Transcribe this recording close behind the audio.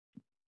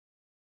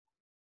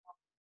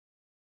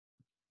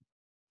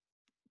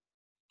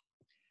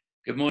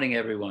Good morning,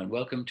 everyone.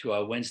 Welcome to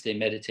our Wednesday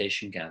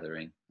meditation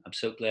gathering. I'm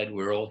so glad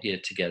we're all here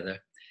together.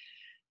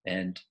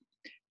 And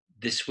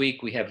this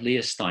week we have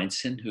Lia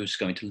Steinson, who's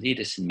going to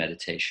lead us in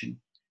meditation.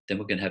 Then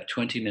we're going to have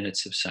 20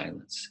 minutes of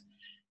silence.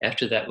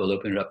 After that, we'll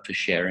open it up for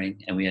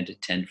sharing, and we end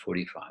at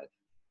 10:45.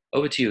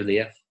 Over to you,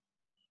 Lia.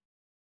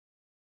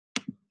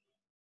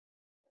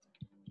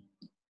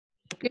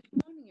 Good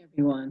morning,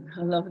 everyone.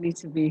 How lovely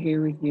to be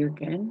here with you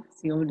again.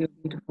 See all your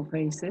beautiful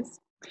faces.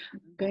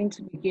 I'm going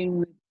to begin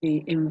with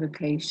the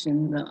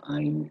invocation that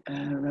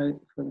I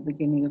wrote for the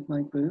beginning of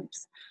my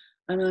groups.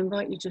 And I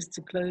invite you just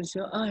to close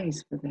your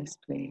eyes for this,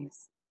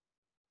 please.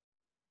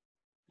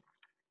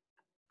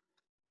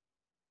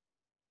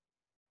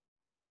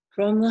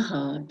 From the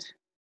heart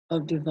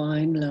of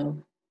divine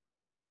love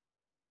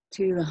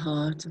to the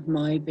heart of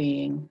my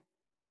being,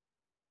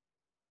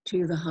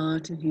 to the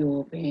heart of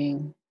your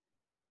being,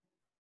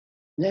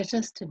 let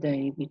us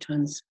today be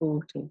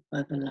transported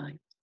by the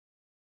light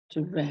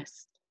to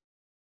rest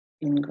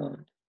in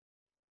God.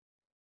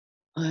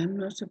 I am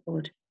not a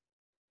body.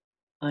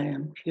 I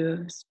am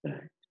pure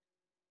spirit.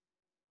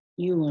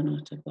 You are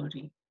not a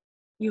body.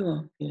 You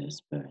are pure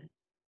spirit.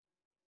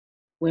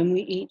 When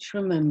we each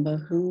remember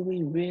who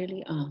we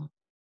really are,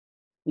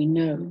 we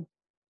know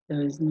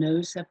there is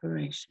no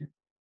separation.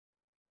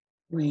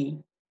 We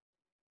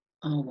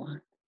are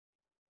one.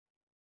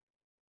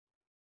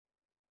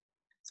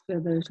 Let's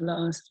feel those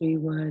last three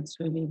words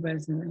really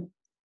resonate.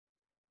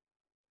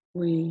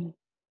 We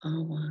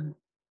are one.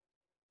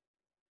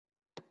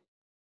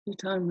 Every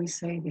time we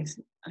say this,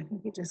 I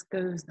think it just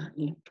goes that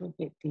little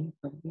bit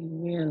deeper.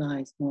 We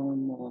realize more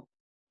and more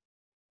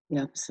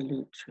the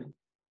absolute truth.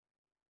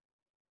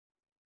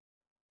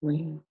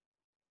 We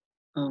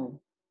are one.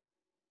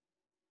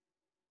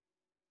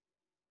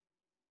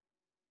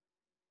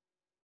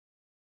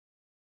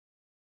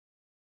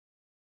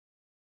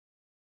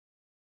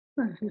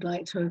 If you'd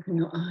like to open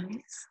your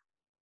eyes,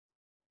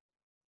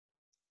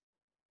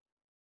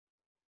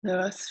 there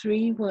are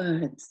three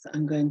words that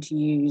I'm going to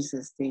use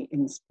as the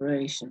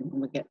inspiration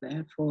when we get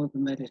there for the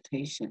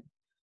meditation.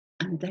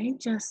 And they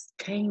just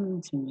came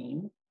to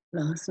me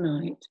last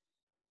night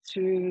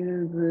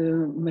through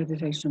the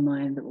meditation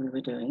mind that we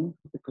were doing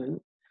for the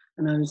group.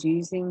 And I was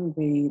using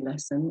the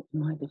lesson,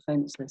 My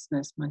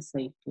Defenselessness, My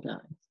Safety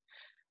Lies.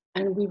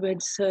 And we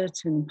read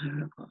certain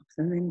paragraphs.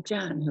 And then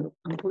Jan, who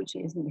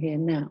unfortunately isn't here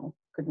now,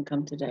 couldn't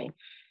come today,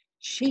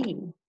 she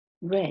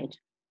read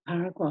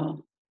paragraph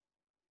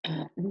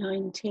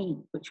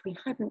 19, which we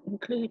hadn't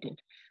included.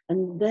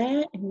 And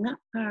there in that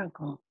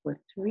paragraph were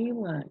three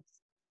words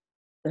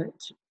that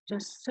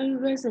just so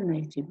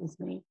resonated with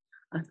me.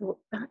 I thought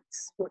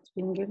that's what's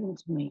been given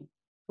to me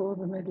for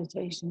the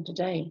meditation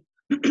today.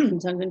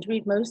 So I'm going to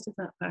read most of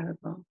that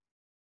paragraph,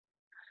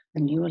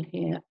 and you will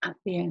hear at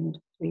the end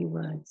three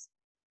words.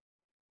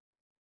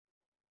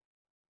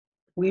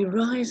 We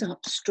rise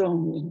up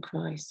strong in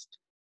Christ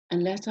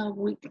and let our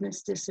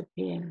weakness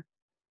disappear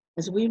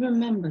as we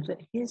remember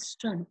that his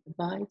strength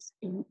abides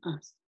in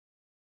us.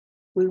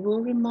 We will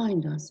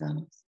remind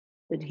ourselves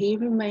that he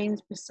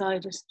remains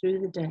beside us through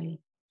the day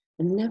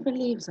and never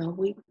leaves our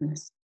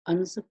weakness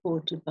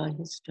unsupported by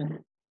his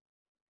strength.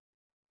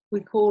 We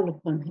call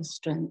upon his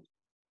strength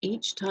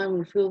each time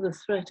we feel the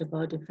threat of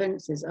our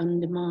defenses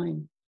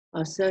undermine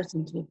our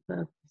certainty of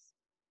purpose.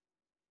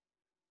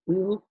 We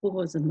will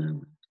pause a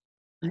moment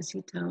as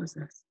he tells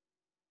us,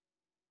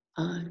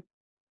 I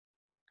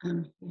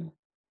am here.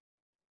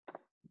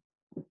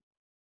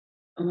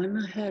 And when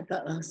I heard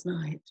that last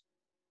night,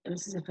 it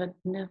was as if I'd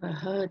never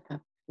heard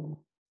that before.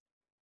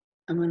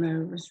 And when I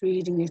was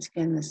reading it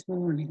again this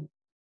morning,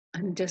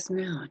 and just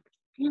now, I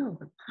could feel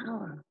the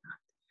power of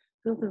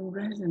that, feel the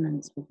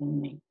resonance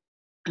within me.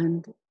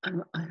 And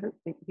I hope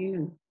that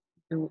you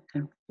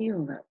can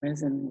feel that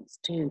resonance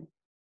too.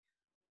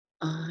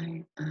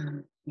 I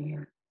am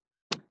here.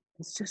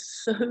 It's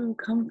just so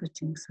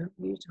comforting, so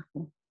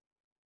beautiful.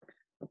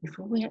 But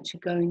before we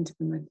actually go into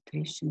the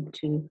meditation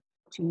to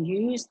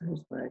use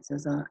those words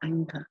as our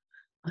anchor,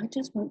 I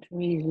just want to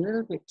read a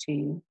little bit to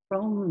you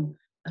from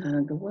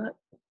the work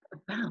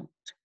about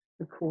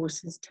the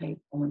Course's take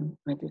on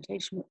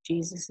meditation, what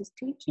Jesus is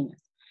teaching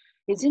us.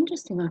 It's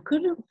interesting, I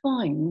couldn't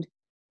find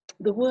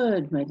the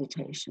word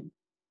meditation,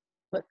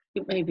 but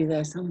it may be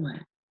there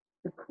somewhere.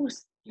 The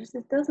Course just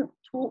doesn't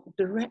talk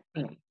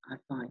directly, I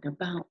find,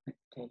 about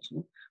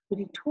meditation, but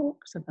he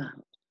talks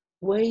about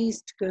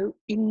ways to go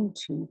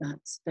into that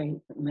state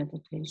that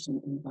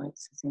meditation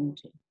invites us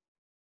into.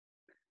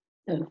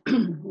 So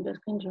I'm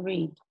just going to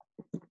read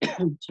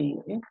to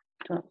you.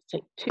 Try not to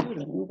take too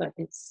long, but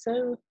it's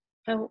so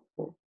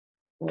helpful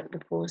what the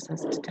Course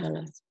has to tell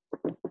us.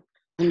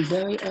 And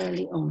very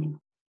early on.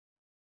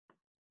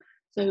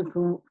 So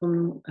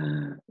from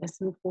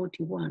lesson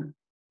 41,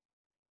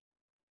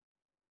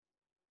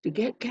 to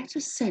get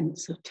a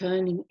sense of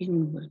turning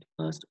inward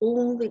past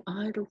all the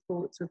idle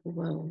thoughts of the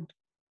world,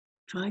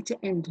 try to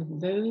enter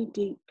very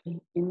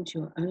deeply into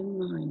your own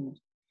mind,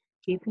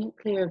 keeping it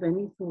clear of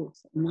any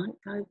thoughts that might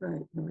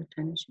divert your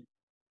attention.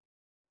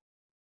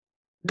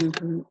 And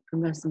then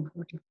from lesson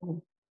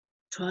 44,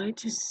 Try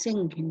to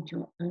sink into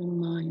your own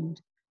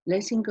mind,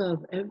 letting go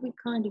of every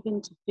kind of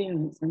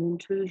interference and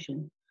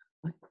intrusion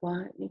by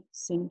quietly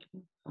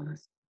sinking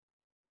past.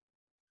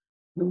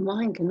 Your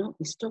mind cannot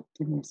be stopped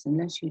in this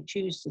unless you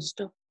choose to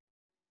stop.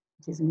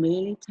 It is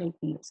merely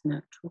taking its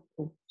natural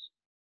course.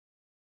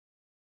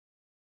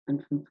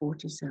 And from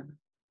 47,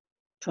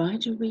 try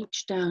to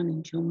reach down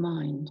into your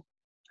mind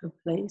to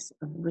a place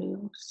of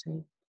real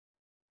safety.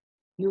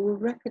 You will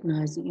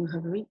recognize that you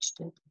have reached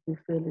it if you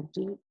feel a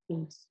deep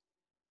peace,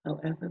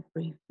 however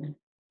briefly.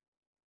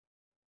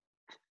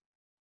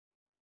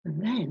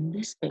 And then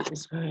this bit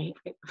is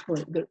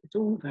it's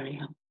all very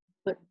helpful,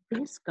 but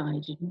this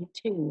guided me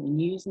too in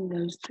using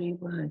those 3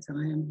 words, I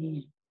am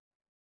here.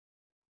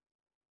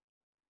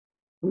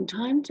 From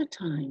time to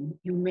time,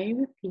 you may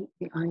repeat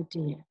the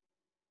idea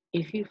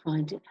if you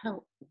find it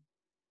helpful,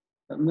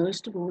 but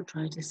most of all,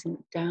 try to sink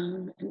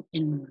down and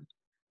inward,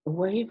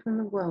 away from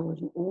the world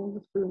and all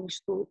the foolish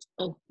thoughts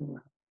of the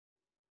world.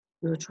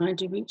 You're trying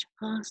to reach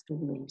past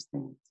all these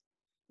things.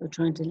 You're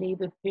trying to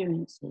leave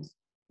appearances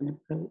and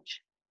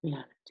approach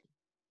reality.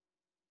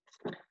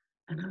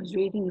 And I was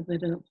reading a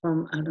bit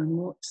from Alan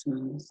Watson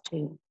on this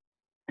too,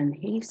 and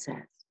he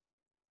says,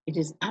 it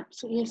is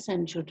absolutely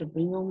essential to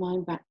bring your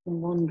mind back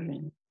from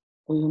wandering,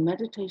 or your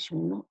meditation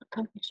will not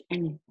accomplish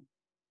anything.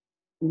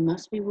 You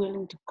must be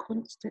willing to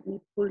constantly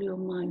pull your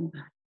mind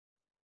back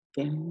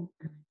again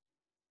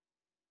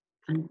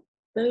and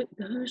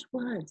those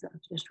words that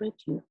I've just read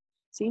to you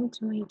seem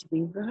to me to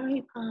be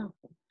very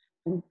powerful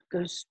and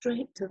go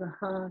straight to the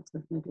heart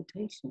of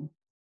meditation.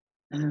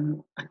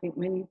 I think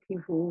many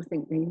people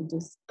think they can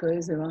just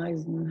close their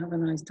eyes and have a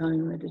nice time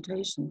in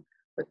meditation.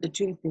 But the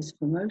truth is,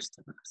 for most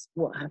of us,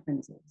 what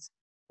happens is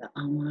that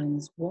our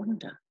minds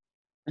wander.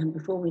 And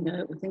before we know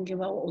it, we're thinking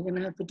about what we're going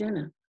to have for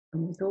dinner.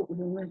 And we thought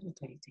we were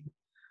meditating.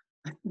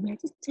 And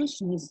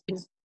meditation is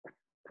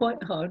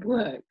quite hard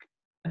work.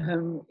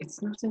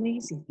 It's not an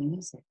easy thing,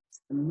 is it?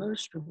 It's the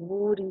most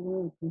rewarding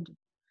thing we can do.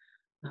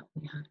 But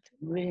we have to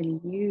really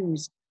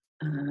use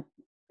the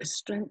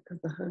strength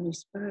of the Holy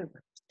Spirit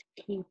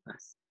to keep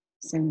us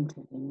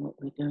centered in what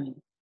we're doing.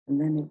 And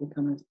then it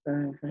becomes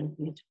very, very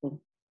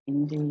beautiful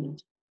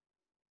indeed.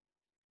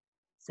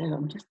 So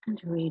I'm just going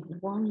to read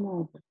one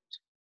more bit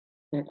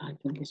that I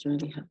think is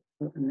really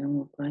helpful, and then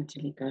we'll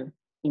gradually go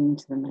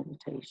into the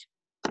meditation.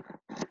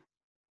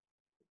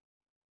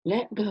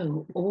 Let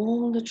go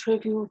all the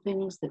trivial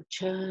things that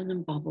churn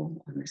and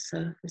bubble on the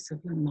surface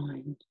of your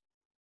mind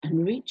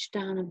and reach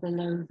down and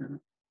below them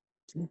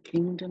to the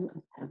kingdom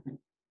of heaven.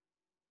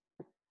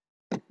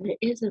 There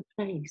is a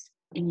place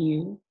in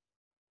you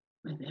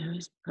where there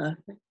is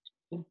perfect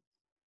peace.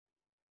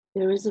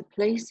 There is a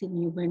place in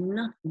you where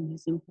nothing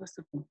is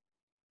impossible.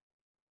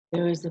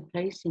 There is a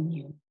place in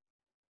you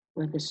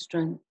where the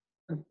strength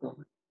of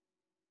God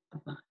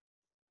abides.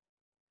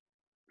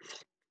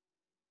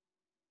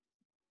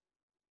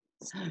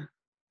 So,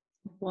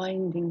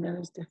 winding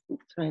those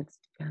different threads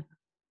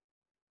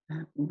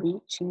together,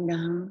 reaching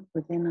down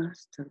within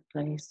us to the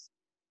place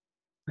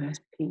where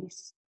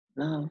peace,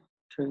 love,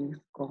 truth,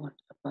 God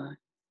abide.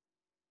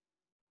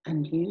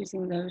 And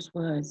using those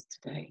words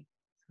today,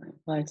 so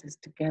I invite us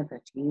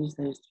together to use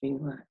those 3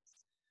 words.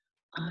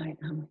 I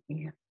am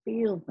here.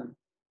 Feel them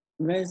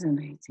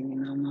resonating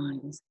in our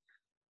minds.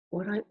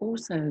 What I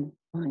also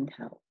find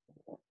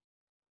helpful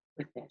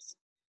with this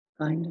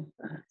kind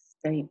of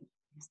statement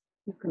is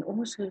you can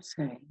also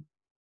say,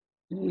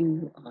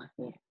 you are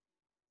here.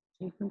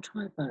 So you can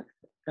try both.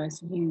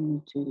 Address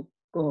you to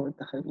God,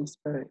 the Holy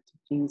Spirit, to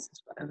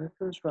Jesus, whatever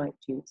feels right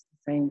to you, it's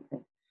the same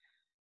thing.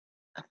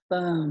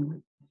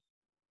 Affirm,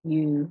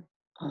 you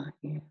are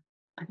here.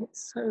 And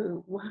it's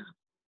so, wow,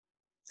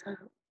 so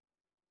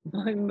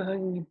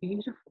mind-blowingly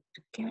beautiful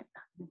to get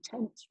that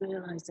intense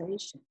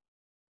realization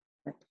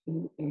that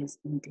He is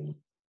indeed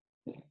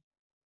here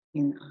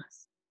in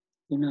us,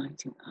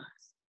 uniting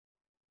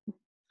us.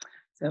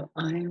 So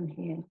I am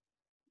here,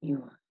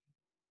 you are.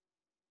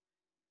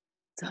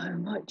 So I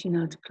invite you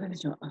now to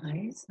close your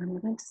eyes. I'm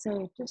going to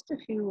say just a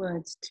few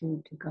words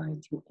to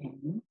guide you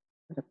in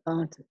that are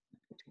part of the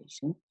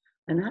meditation.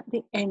 And at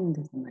the end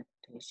of the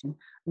meditation,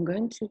 I'm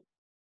going to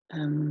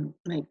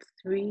make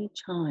 3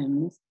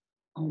 chimes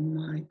on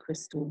my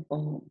crystal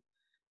bowl.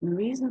 And the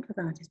reason for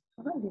that is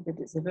partly that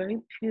it's a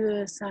very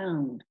pure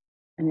sound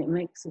and it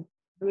makes a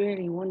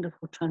really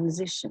wonderful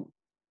transition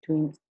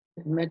between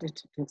the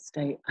meditative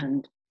state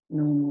and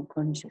normal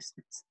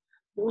consciousness.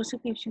 It also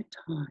gives you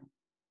time.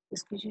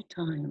 This gives you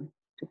time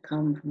to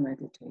come from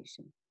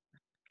meditation.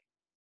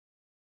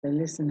 So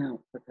listen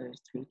out for those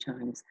 3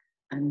 chimes.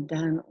 And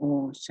Dan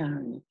or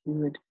Sharon, if you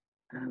would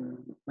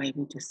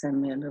maybe just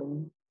send me a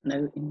little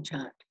note in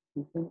chat if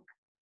you think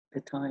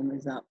the time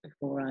is up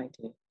before I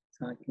do,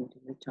 so I can do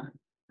the chime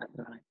at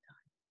the right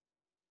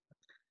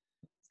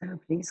time. So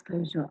please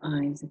close your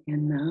eyes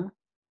again now.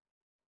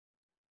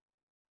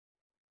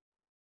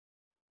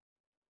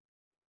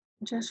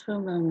 Just for a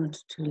moment or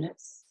two,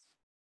 let's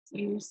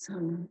use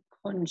some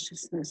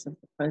consciousness of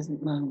the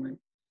present moment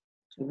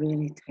to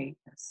really take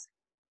us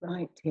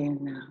right here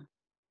now,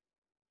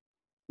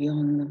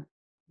 beyond the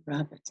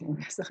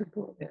rabbiting, as I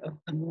call it, of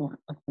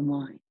the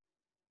mind,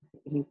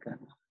 the ego.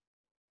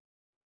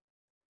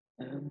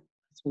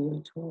 As we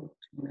were taught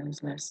in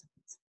those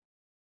lessons,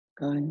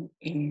 going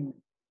in,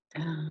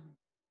 down,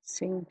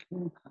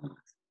 sinking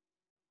past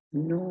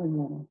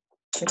normal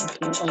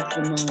thinking of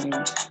the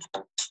mind.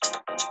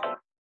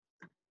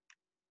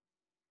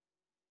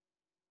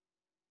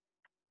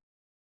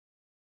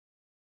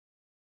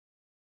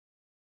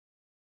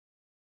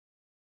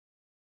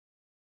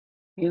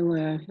 Be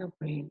aware of your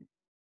breathing,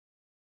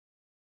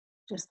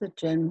 just the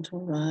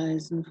gentle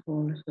rise and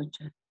fall of the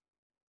chest,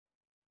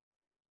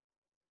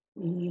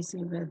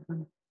 easy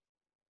rhythm,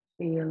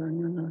 feel on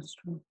your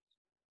nostrils,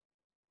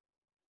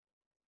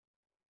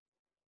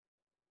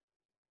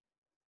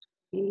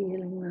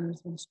 feeling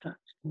those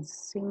instructions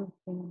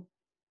sinking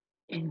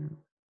in,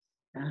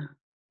 down,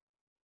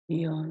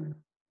 beyond.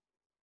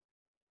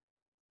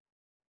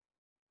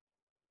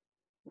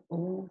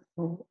 All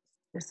thoughts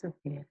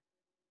disappear,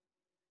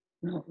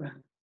 not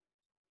run.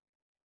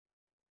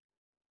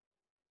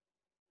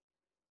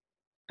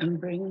 And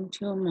bring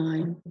to your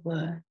mind the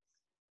words,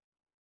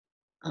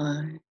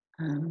 I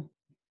am.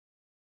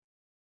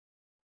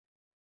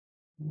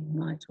 You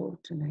might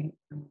alternate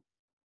them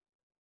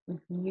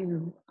with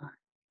you, I.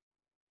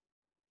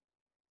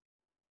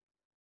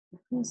 You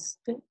can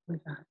stick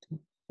with that and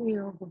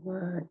feel the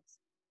words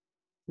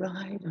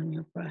ride on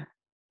your breath,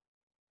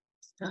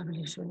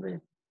 establish a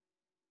rhythm.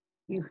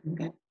 You can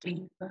get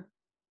deeper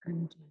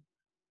and deeper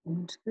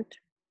into the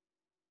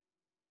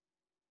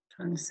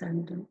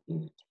transcendent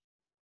beauty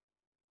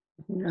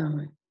of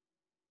knowing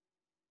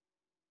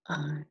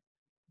I,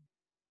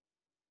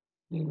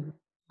 you,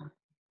 I.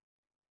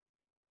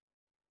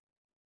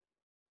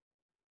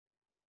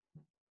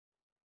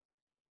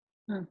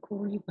 I'll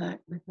call you back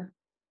with a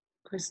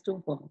crystal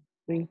ball,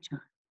 3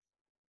 times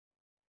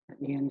at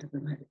the end of the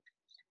meditation.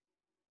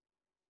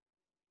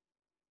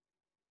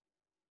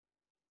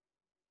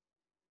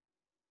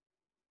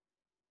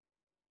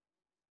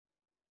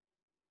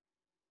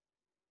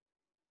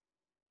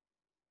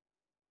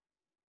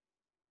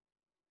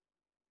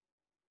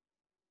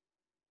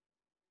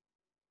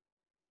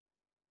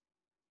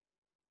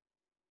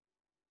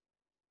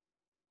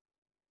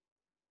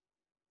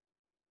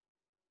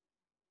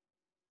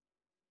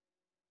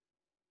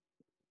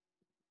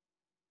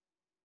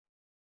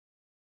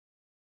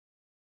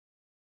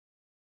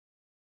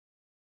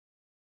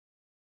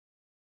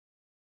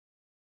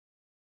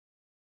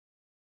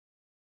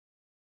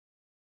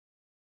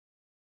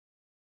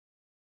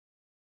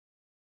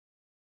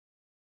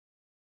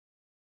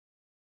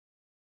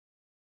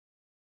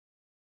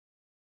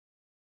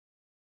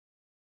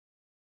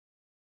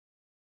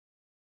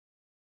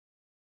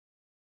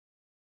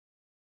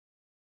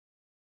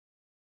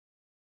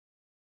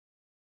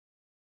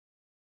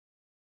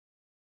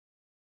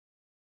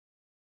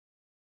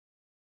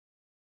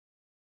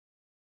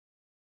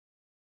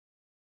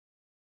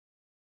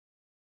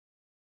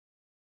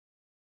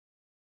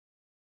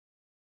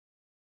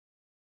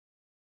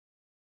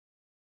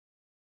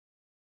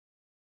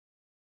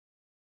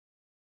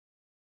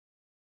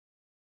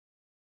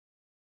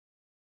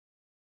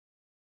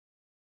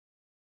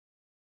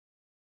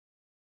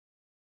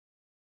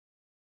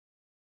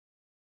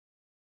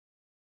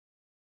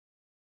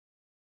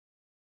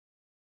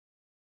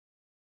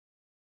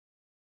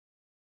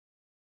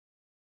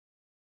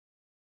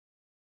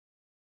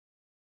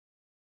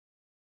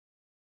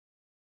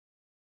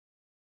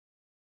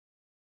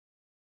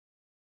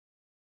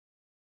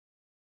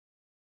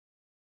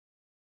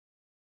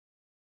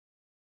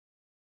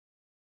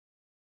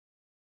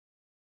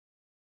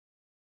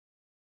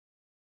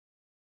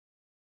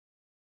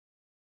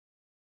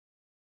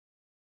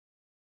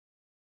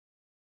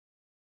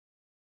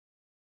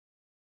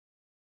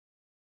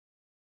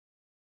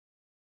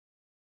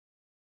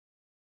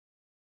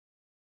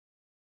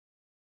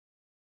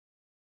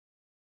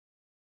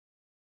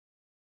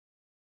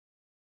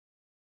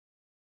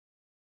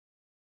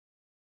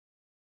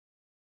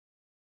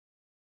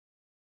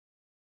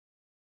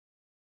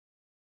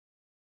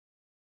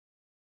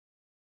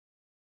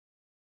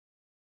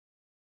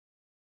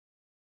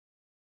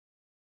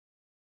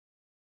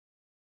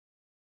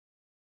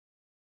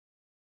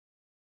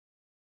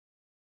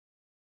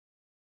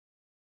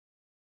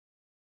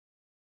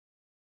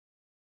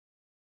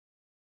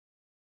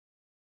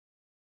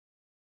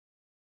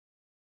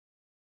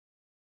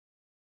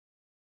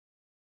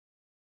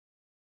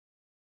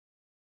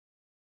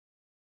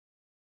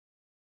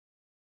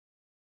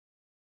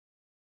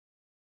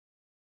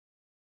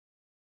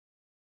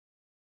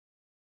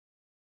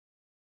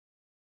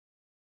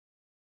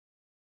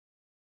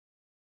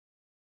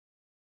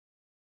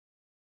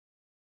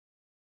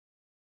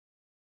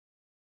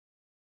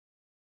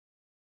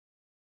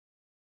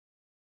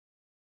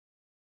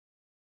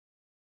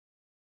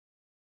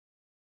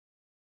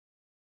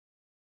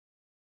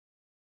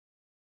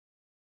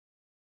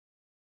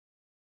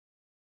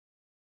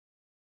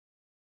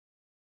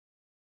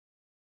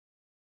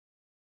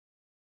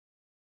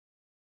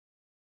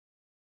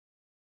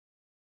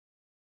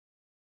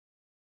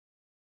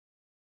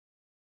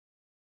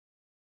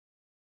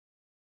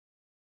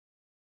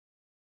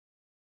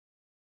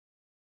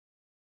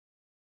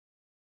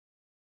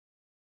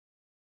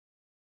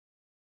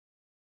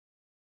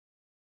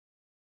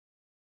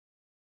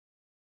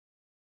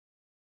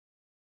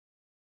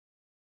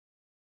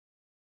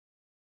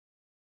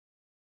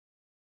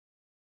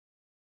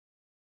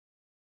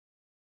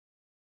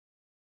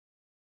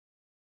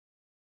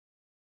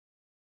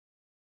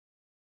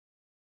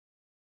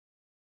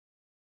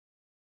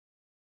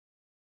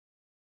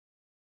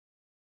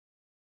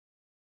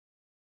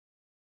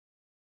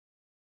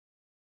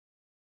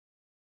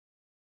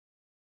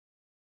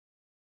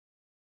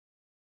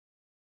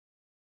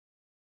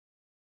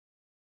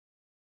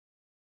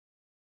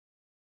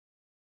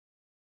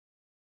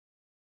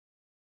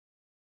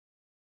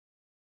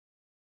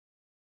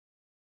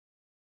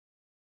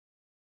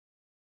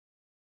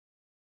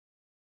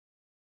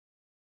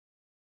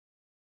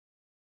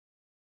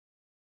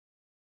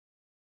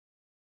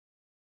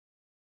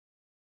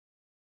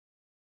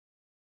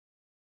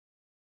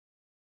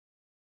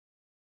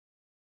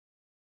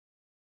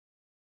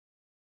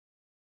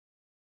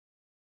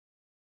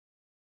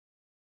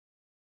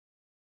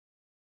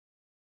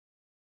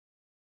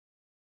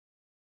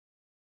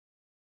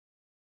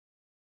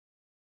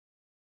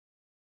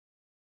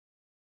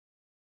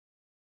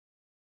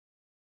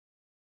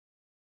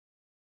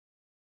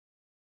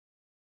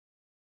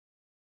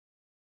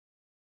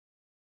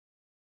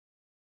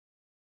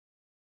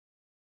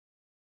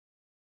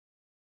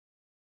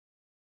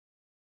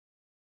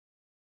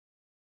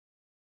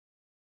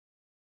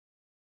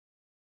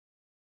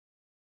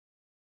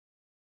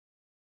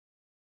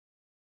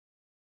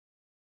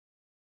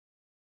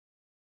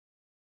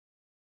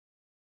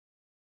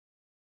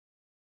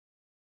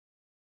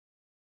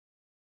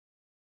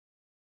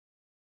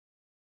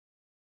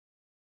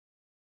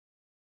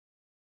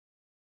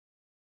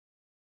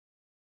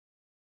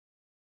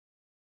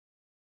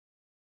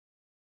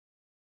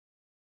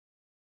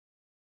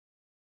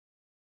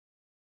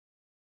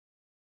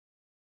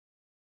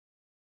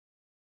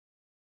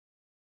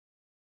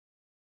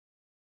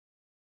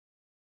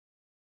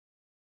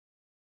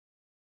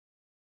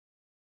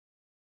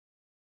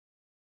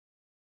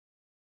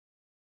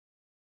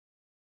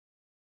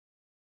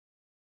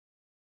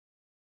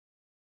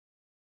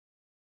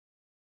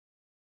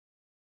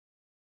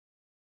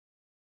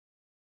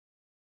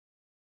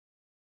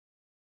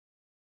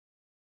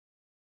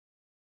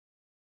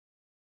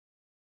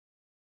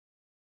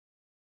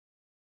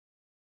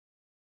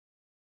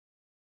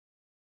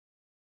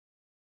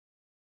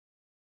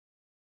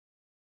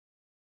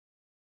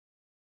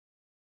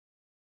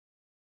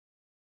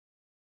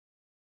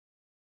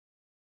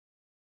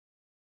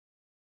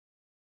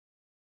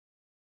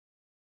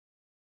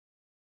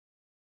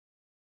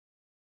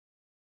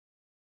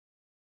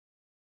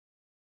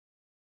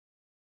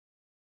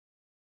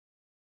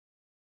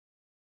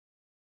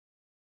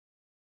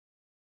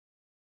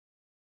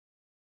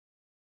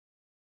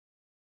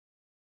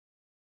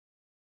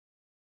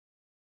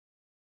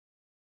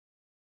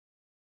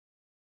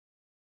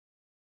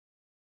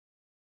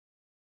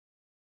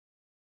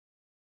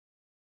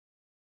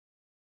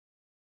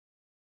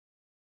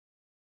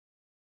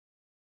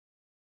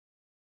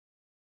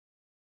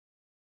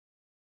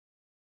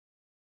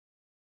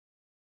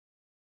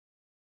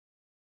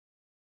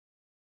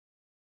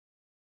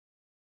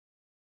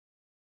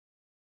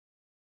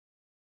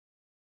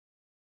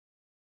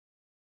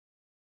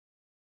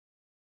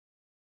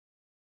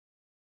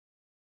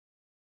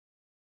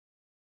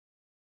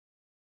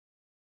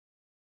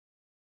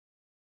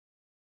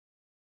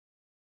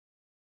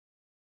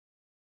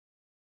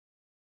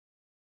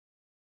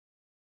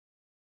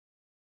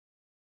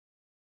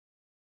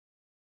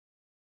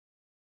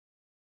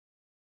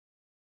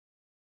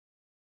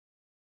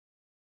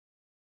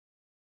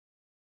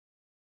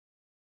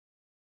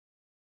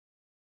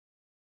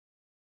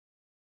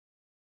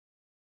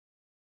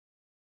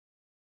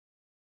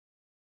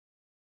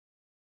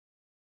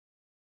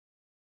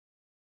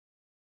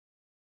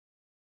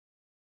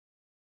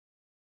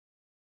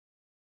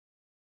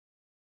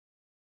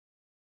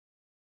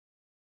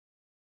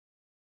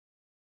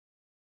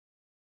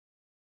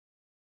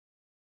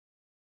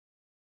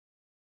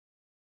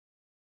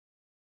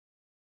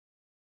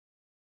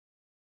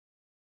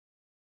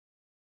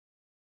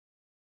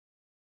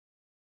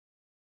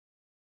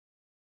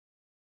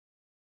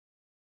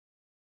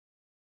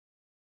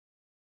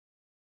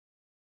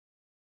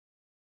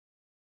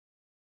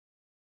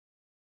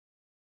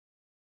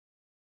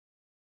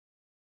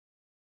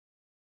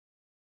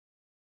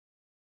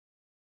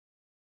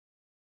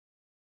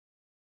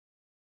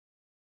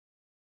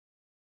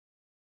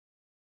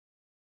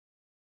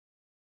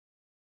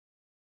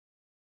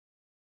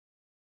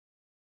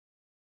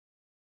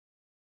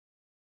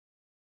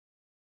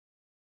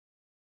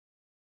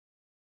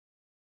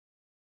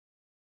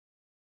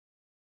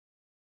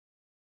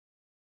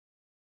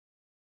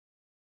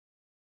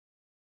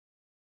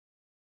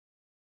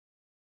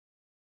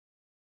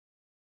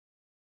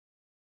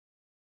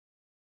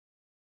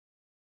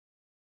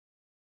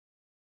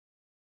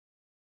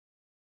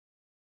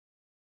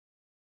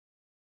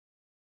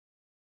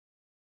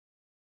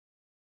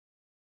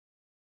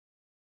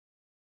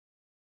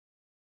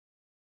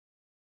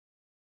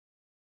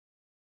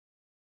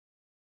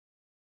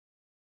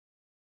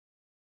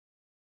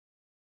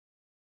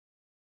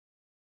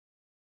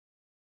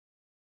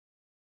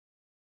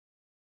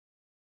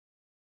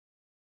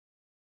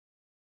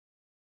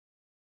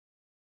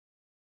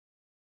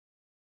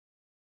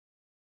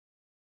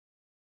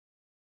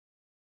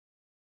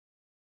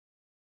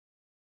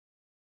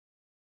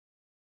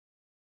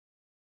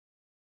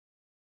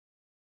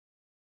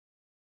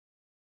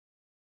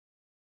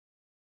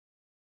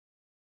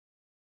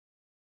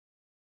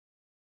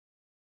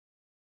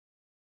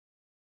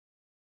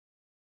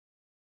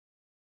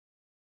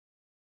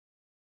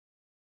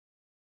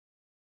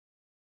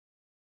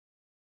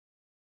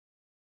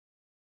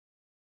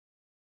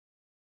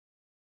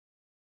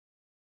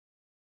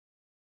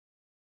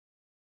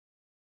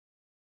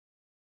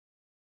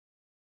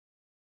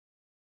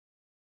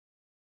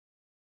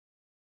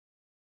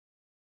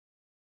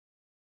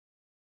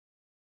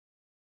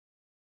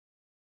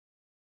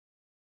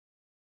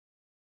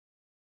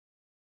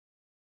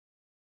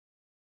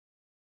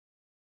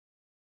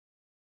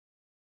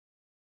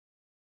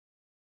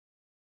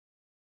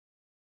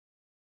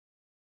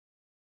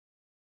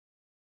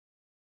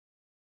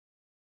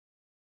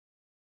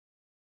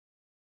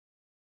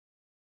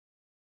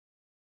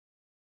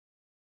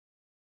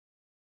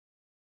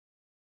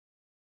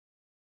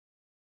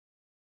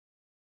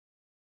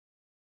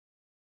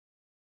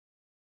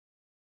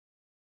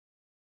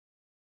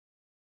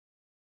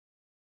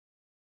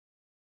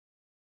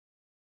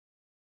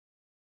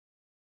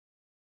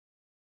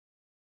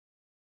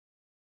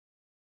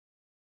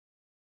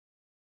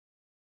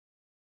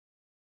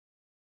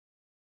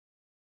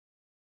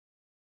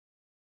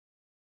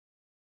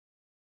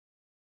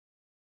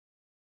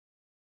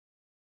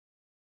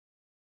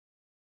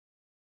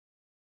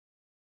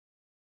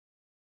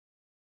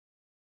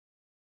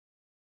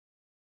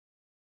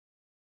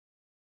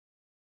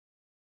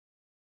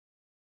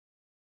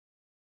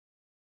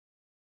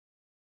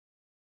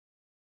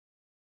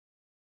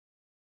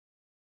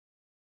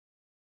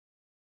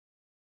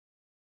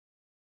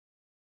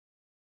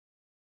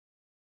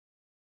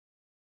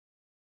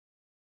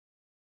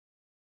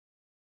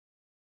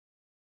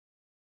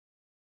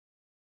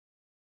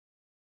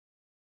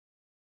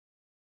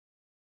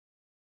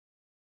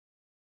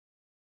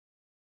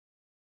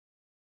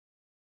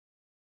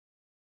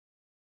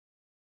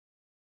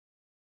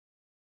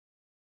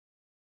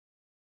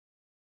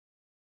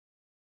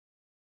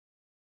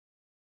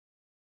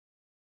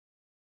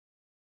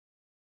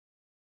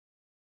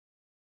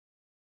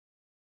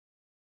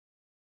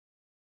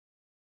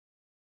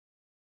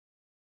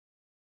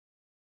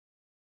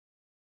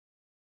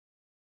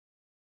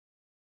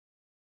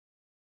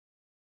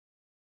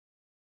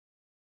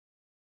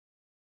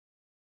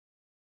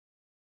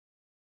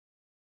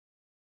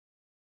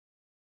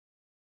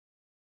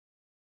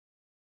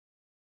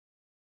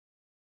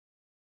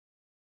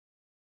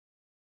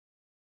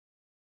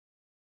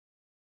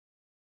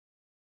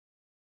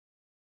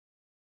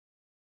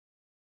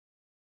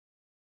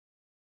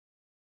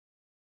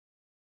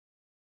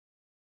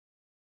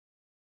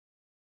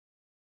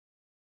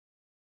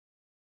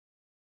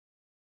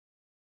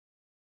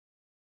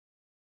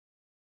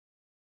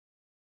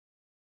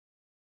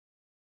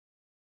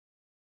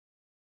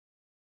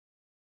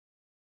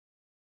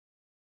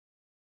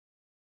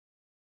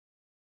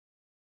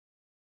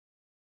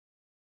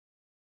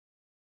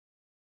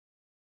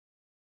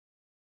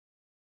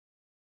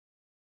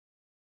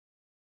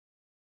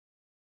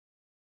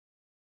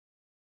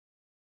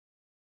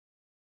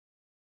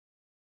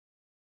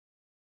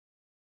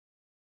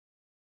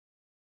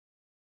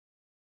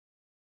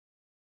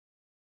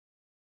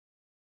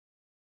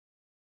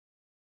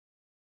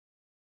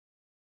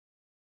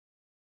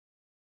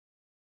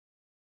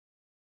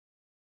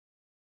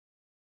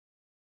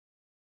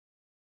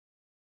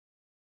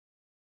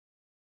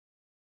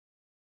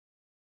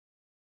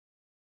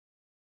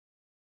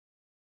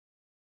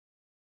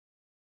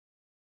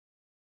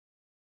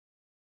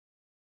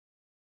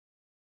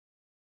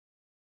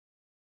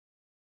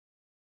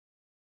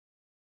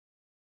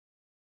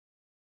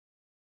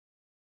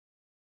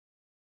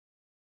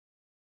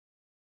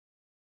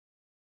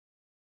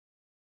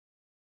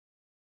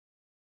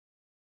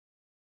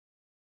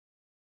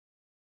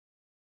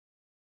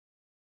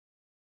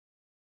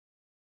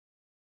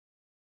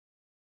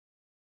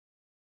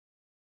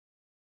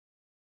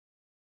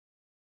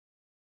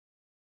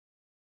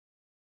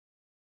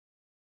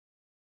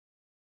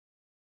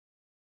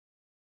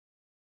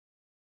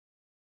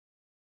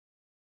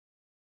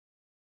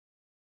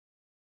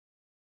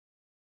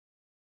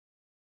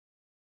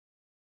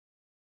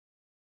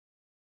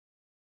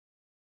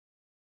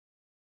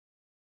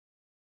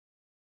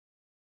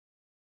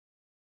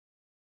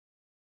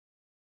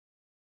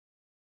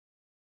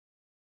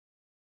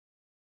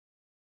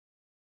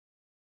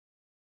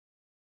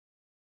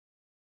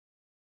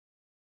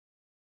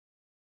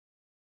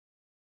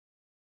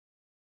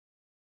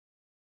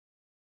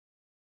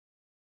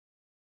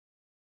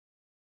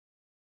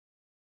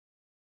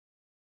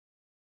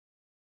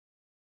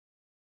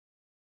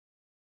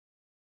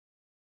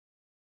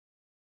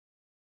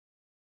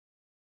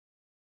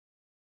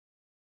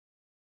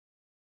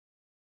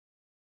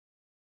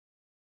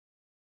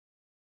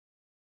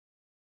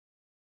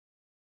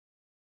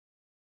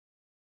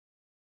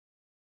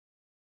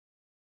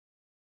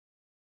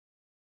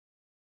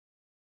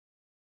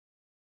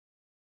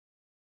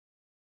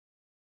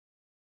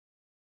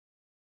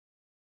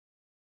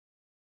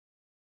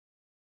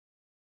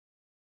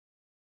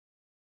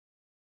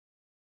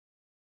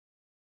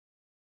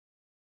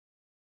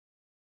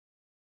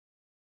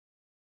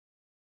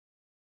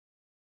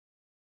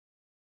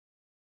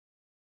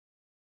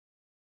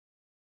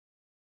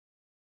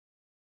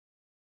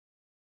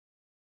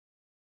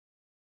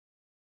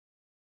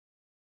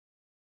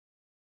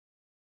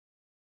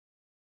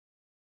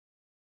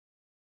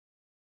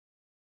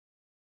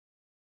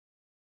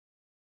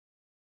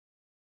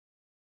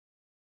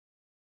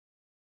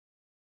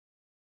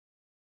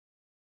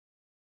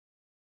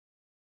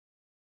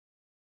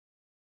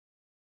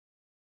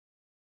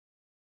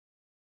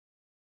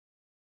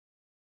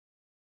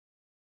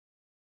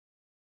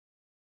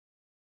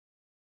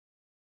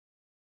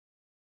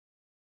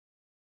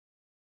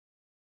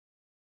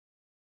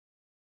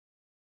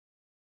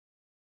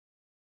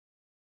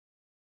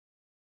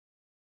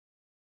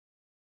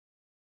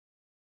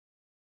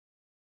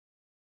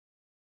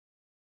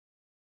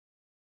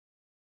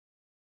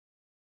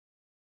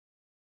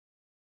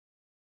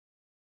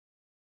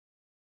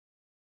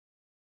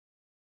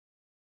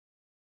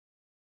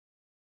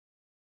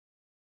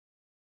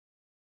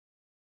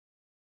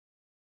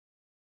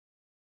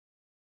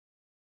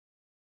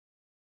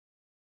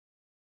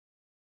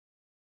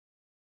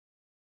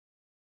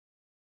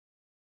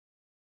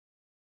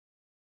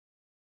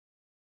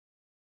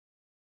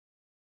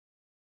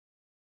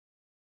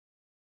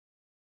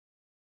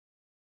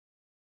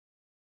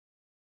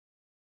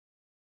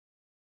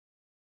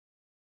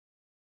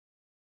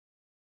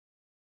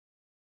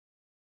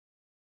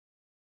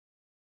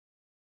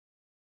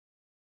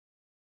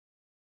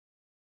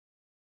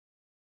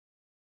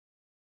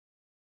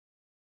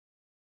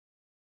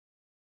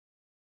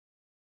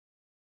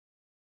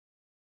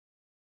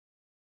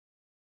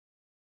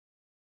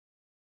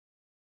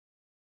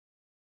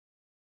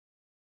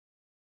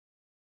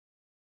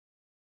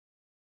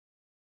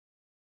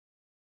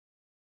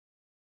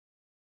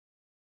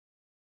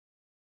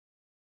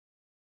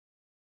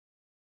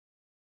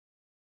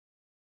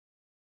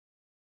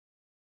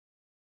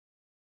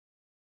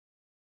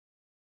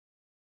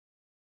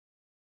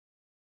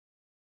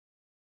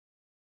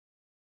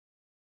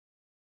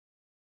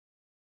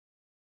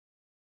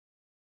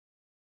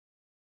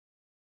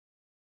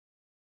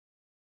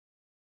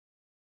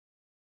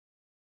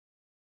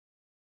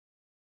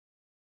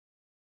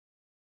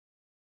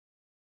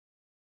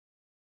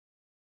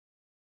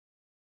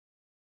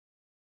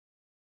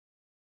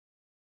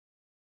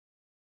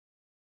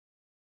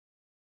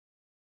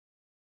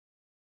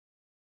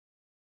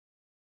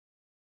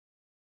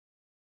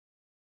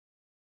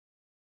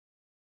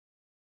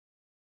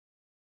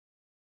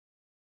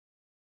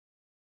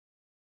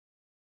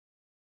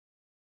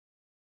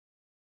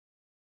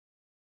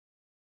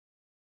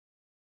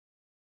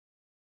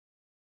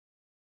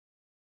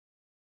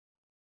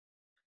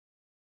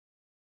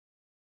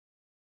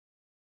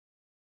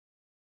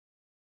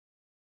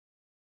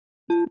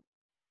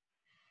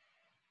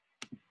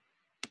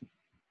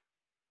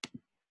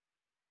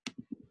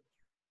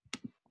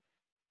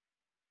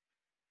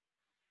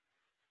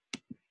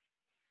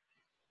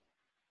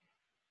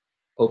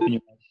 Open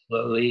your eyes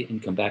slowly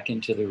and come back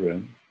into the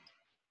room.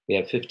 We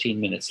have 15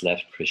 minutes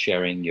left for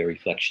sharing your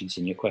reflections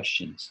and your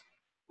questions.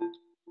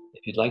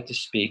 If you'd like to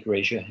speak,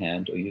 raise your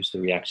hand or use the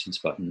reactions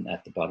button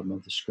at the bottom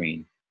of the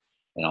screen,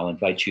 and I'll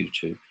invite you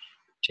to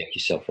take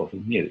yourself off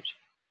of mute.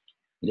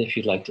 And if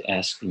you'd like to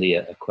ask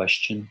Lia a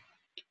question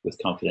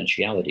with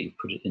confidentiality,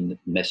 put it in the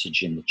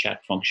message in the chat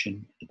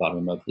function at the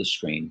bottom of the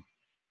screen,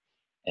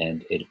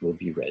 and it will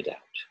be read out.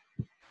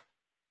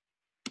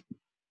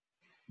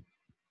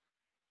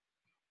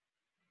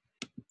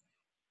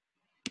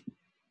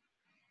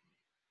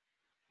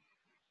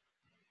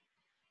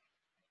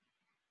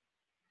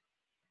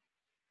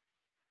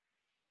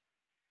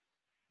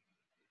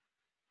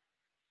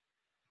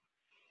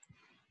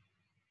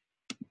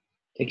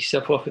 Take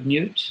yourself off of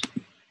mute.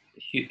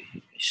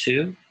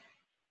 Sue?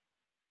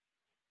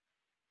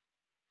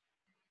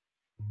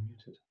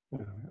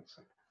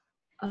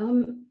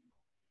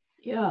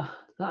 Yeah,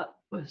 that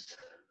was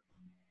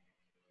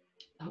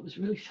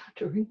really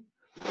shattering.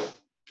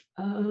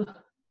 It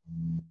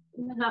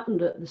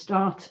happened at the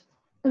start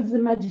of the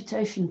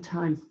meditation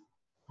time,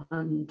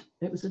 and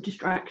it was a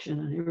distraction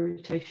and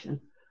irritation.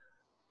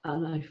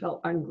 And I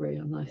felt angry,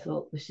 and I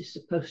thought, this is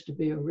supposed to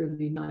be a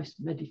really nice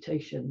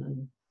meditation,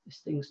 and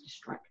this thing's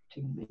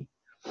distracting me.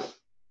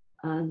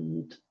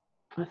 And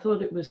I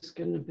thought it was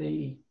going to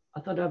be, I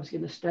thought I was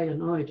going to stay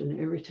annoyed and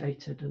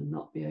irritated and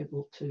not be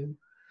able to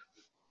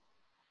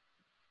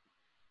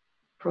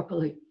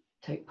properly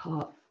take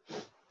part.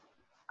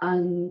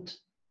 And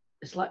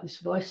it's like this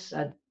voice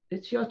said,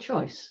 it's your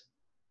choice.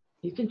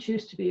 You can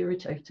choose to be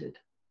irritated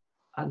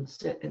and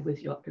sit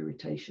with your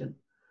irritation,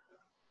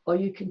 or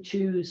you can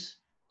choose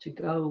to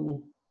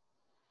go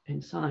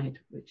inside,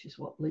 which is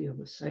what Lia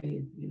was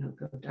saying, you know,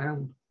 go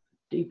down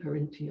deeper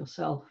into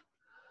yourself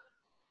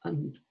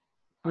and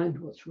find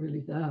what's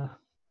really there.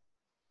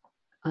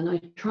 And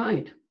I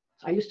tried.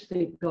 I used to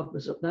think God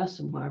was up there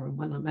somewhere, and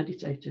when I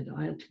meditated,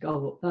 I had to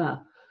go up there.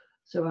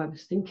 So I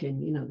was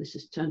thinking, you know, this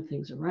has turned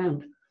things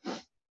around.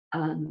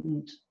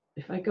 And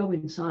if I go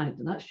inside,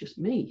 then that's just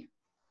me.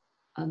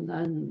 And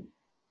then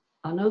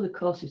I know the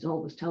Course is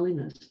always telling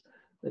us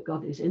that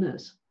God is in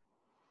us.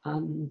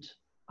 And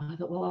I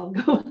thought, well, I'll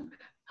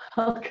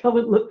go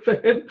and look for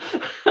him.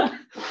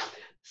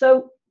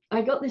 So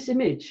I got this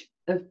image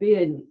of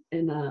being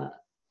in a,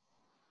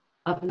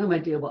 I have no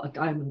idea what a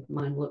diamond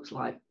mine looks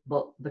like,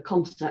 but the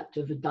concept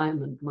of a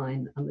diamond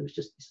mine, and there was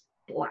just this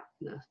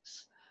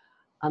blackness.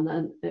 And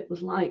then it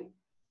was like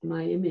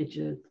my image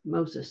of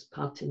Moses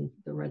parting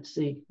the Red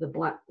Sea, the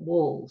black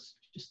walls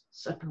just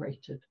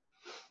separated.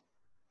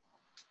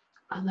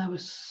 And there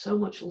was so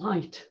much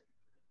light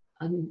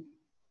and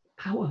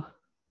power,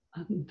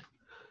 and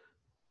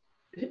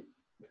it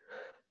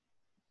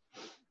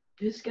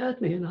scared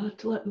me, and I had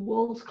to let the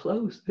walls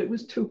close. It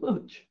was too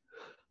much.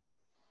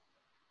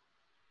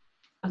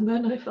 And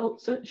then I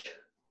felt there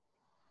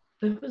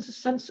was a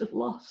sense of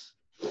loss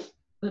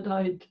that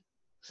I'd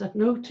said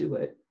no to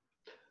it.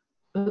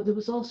 But there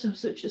was also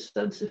such a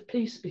sense of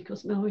peace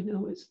because now I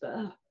know it's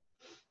there.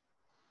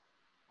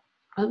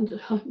 And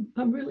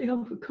I'm really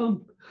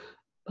overcome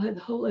by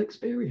the whole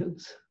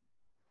experience.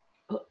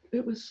 But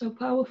it was so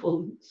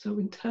powerful, so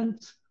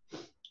intense.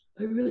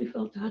 I really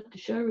felt I had to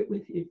share it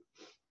with you.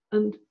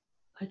 And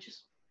I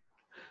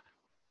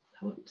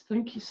want to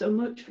thank you so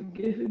much for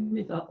giving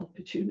me that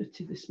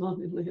opportunity this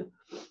morning, Lia.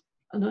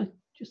 And I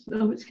just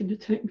know it's going to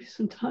take me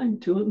some time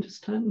to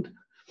understand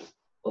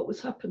what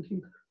was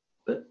happening.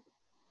 But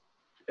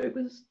it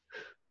was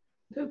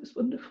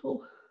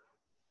wonderful.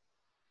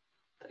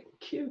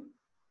 Thank you.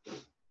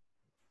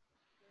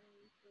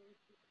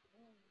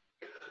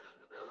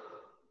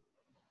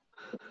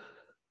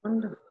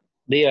 Wonderful.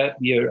 Lia,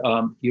 you're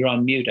on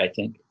mute, I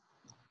think.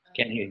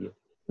 Can't hear you.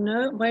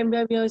 No,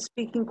 maybe I was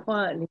speaking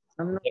quietly.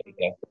 I'm not. There we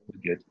go.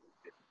 We're good.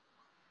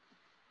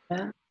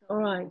 Yeah, all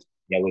right.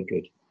 Yeah, we're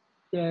good.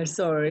 Yeah,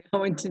 sorry, I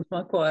went into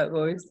my quiet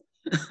voice.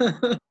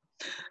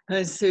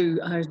 Sue,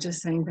 I was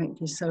just saying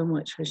thank you so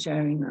much for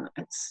sharing that.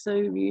 It's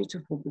so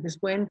beautiful because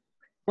when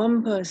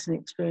one person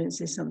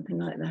experiences something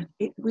like that,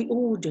 we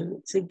all do.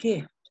 It's a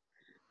gift.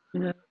 You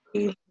know,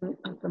 healing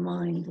of the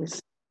mind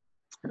is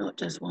not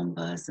just one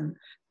person.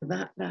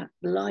 That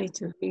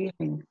light of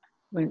healing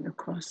went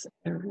across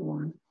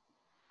everyone.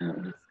 It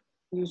was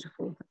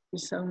beautiful. Thank you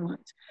so much.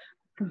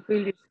 I can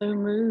feel you so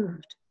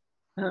moved.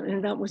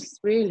 And that was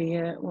really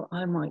what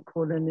I might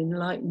call an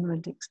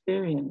enlightenment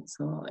experience,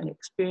 or an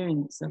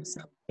experience of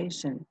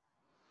salvation.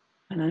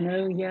 And I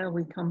know, yeah,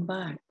 we come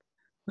back,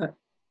 but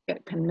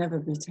it can never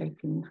be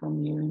taken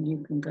from you, and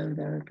you can go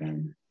there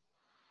again.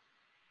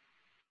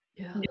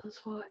 Yeah,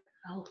 that's what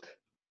I felt.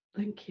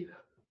 Thank you.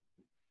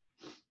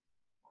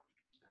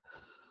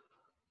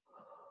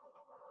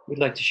 We'd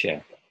like to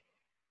share.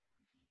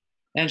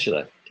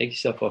 Angela, take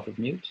yourself off of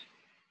mute.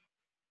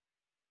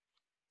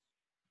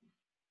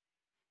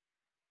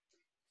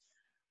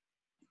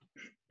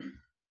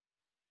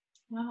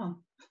 Wow.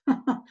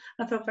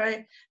 I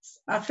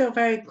feel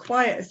very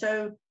quiet.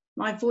 So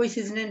my voice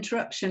is an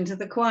interruption to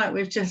the quiet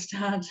we've just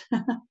had.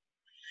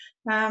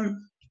 I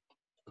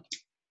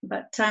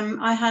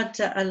had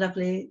a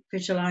lovely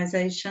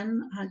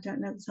visualization. I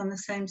don't know if it's on the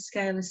same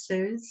scale as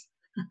Sue's.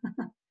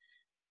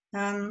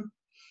 When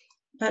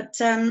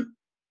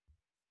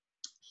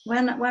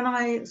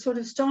I sort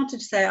of started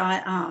to say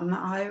I am,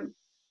 I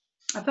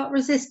felt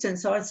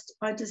resistance. So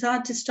I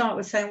decided to start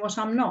with saying what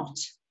I'm not,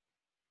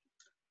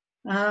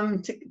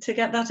 to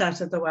get that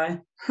out of the way.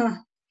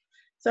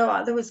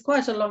 So there was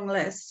quite a long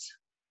list.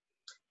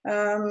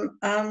 I'm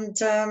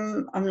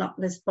not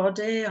this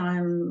body.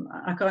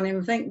 I can't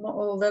even think what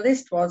all the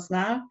list was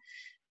now.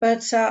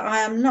 But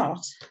I am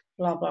not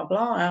blah blah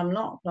blah. I am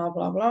not blah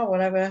blah blah.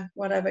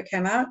 Whatever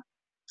came out.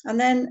 And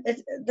then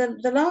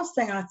the last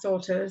thing I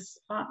thought is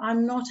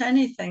I'm not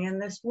anything in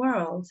this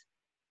world.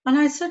 And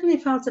I suddenly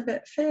felt a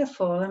bit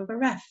fearful and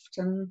bereft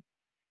and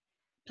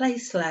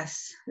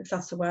placeless, if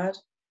that's a word.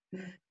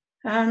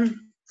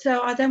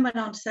 So I then went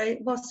on to say,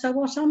 well, so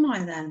what am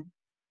I then?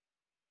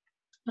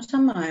 What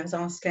am I was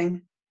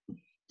asking.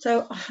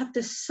 So I had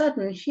this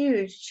sudden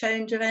huge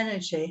change of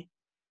energy.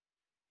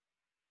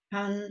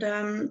 And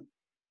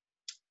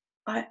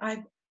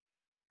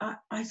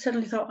I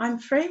suddenly thought, I'm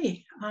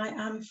free. I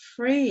am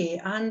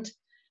free. And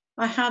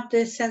I had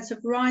this sense of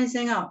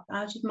rising up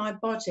out of my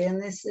body,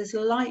 and this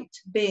light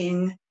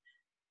being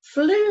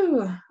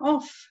flew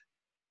off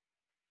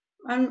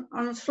and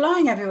was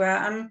flying everywhere.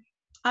 And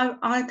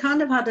I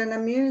kind of had an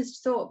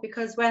amused thought,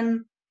 because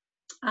when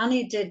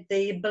Annie did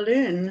the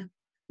balloon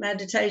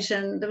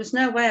meditation, there was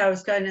no way I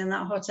was going in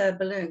that hot air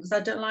balloon because I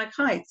don't like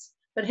heights.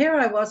 But here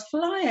I was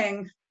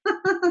flying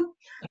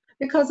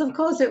because, of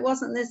course, it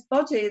wasn't this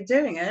body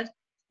doing it.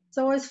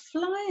 So I was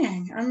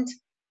flying, and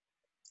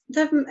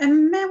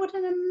what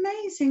an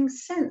amazing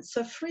sense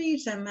of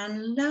freedom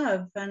and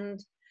love.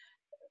 And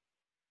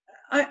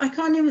I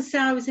can't even say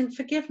I was in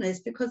forgiveness,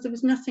 because there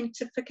was nothing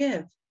to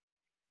forgive.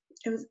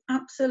 It was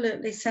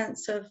absolutely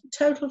sense of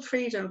total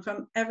freedom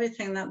from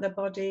everything that the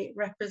body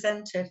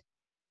represented.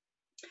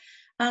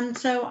 And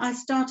so I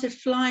started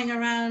flying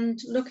around,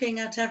 looking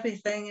at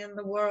everything in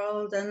the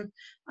world, and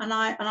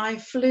I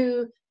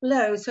flew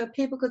low so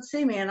people could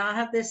see me, and I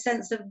had this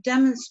sense of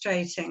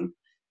demonstrating.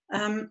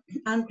 And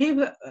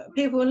people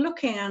were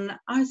looking, and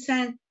I was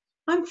saying,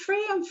 I'm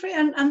free,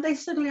 and they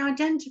suddenly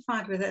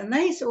identified with it, and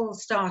they all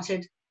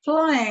started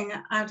flying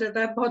out of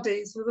their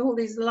bodies with all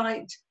these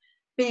light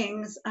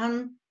beings,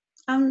 and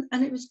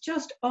it was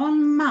just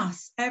en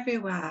masse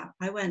everywhere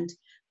I went.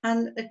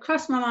 And it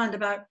crossed my mind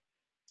about,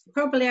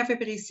 probably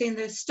everybody's seen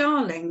those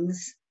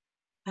starlings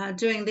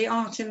doing the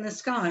art in the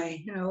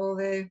sky, all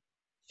the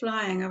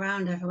flying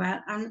around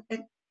everywhere, and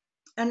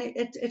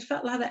it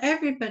felt like that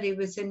everybody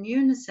was in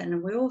unison,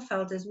 and we all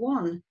felt as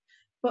one.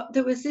 But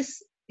there was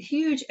this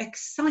huge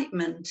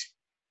excitement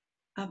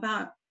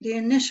about the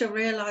initial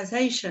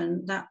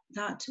realization that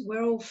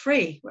we're all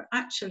free. We're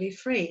actually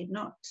free,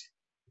 not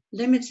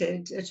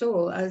limited at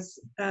all as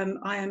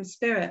I am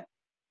spirit.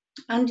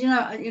 And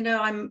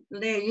I'm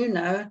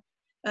Lia.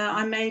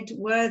 I made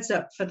words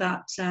up for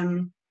that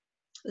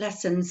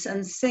lessons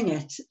and sing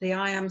it, the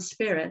I am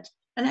spirit.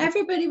 And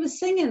everybody was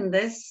singing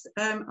this.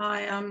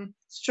 I am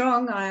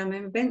strong, I am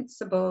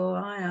invincible,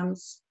 I am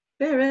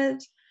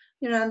spirit.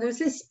 There was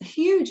this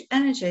huge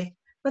energy.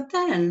 But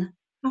then,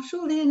 after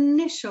all the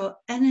initial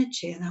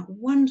energy and that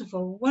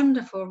wonderful,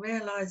 wonderful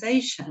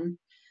realization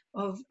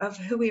of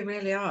who we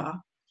really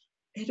are,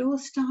 it all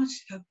started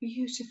to go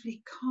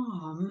beautifully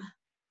calm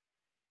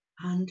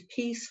and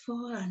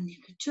peaceful, and you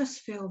could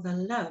just feel the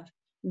love.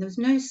 And there was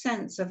no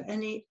sense of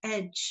any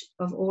edge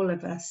of all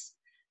of us.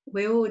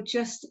 We all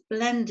just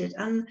blended.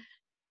 And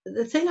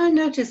the thing I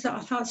noticed that I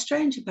felt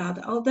strange about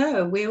it,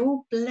 although we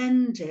all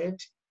blended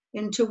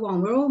into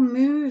one, we're all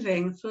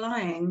moving,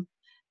 flying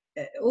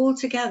all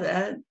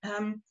together,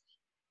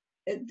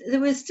 there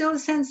was still a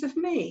sense of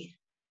me.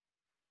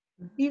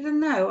 Even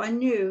though I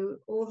knew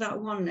all that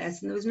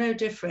oneness and there was no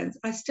difference,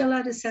 I still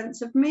had a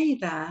sense of me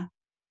there.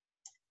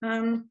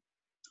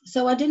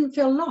 So I didn't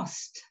feel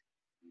lost.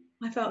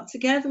 I felt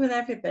together with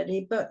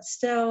everybody, but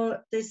still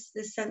this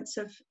sense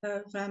of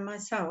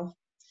myself.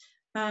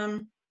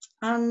 And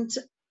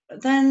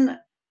then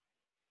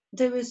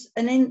there was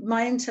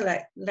my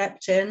intellect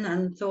leapt in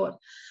and thought,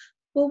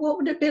 well, what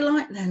would it be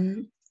like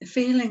then,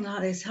 feeling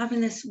like this,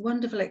 having this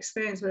wonderful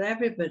experience with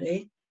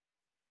everybody,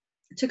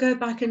 to go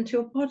back into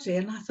your body?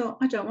 And I thought,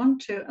 I don't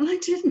want to, and I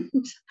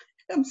didn't.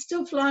 I'm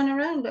still flying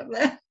around up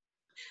there.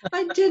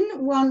 I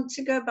didn't want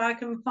to go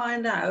back and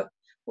find out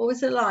what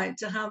was it like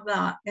to have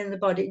that in the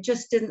body. It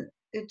just didn't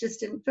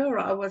feel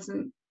right.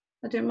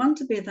 I didn't want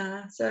to be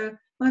there. So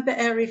I'm a bit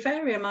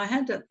airy-fairy in my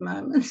head at the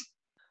moment.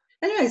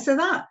 Anyway, so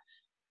that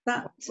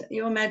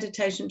your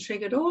meditation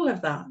triggered all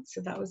of that. So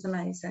that was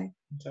amazing.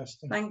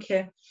 Fantastic. Thank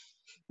you.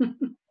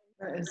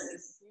 That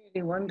is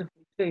really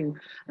wonderful too.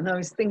 And I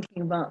was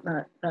thinking about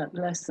that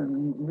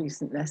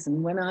recent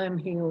lesson, when I am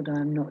healed, I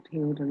am not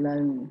healed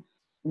alone.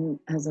 And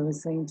as I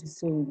was saying to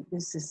Sue,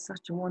 this is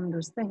such a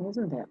wondrous thing,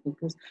 isn't it?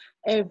 Because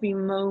every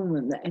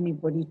moment that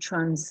anybody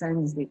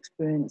transcends the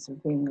experience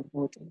of being a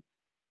body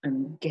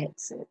and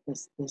gets it,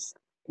 this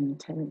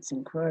intense,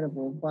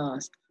 incredible,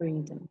 vast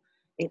freedom,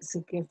 it's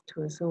a gift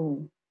to us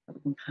all.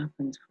 Something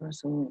happens for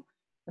us all.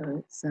 So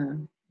it's,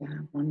 yeah,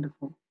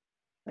 wonderful.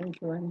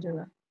 Thank you,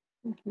 Angela.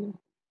 Thank you.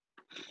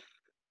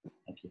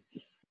 Thank you.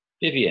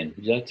 Vivian,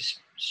 would you like to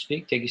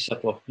speak? Take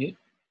yourself off mute.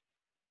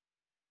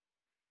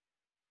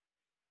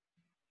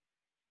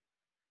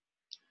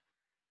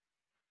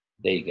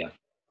 There you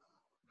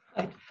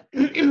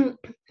go.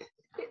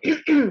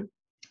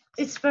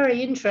 It's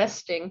very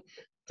interesting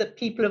that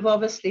people have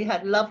obviously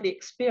had lovely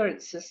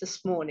experiences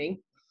this morning.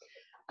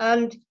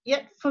 And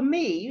yet for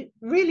me,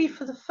 really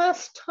for the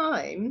first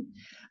time,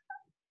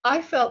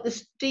 I felt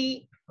this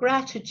deep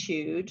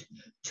gratitude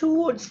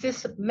towards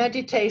this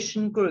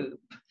meditation group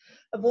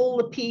of all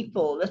the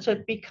people that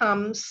had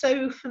become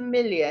so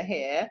familiar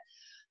here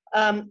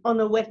on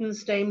a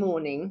Wednesday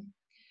morning.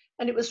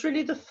 And it was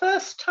really the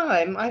first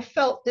time I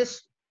felt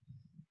this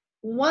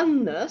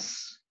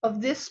oneness of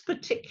this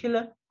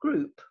particular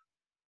group.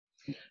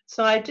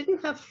 So I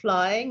didn't have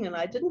flying and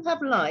I didn't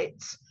have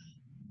lights,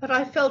 but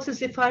I felt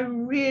as if I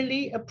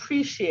really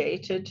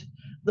appreciated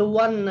the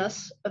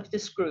oneness of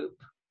this group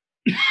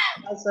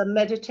as a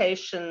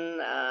meditation,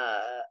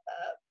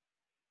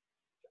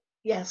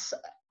 yes,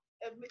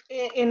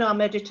 in our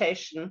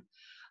meditation.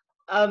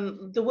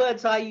 The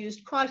words I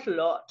used quite a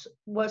lot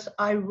was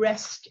I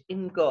rest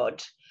in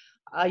God.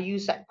 I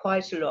use that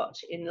quite a lot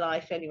in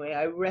life anyway.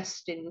 I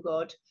rest in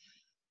God.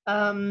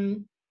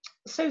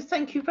 So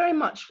thank you very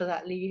much for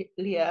that,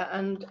 Lia,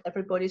 and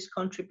everybody's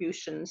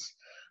contributions.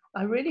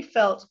 I really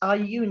felt our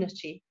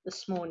unity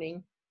this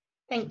morning.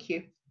 Thank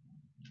you.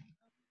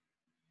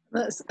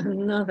 That's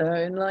another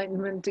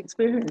enlightenment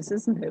experience,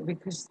 isn't it?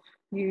 Because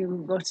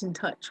you got in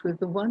touch with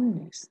the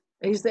oneness.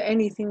 Is there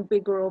anything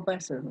bigger or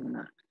better than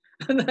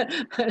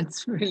that?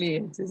 That's really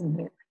it, isn't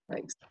it?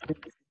 Like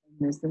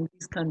oneness, and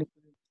these kind of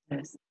groups,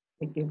 yes,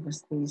 they give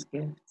us these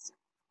gifts.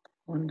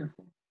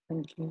 Wonderful.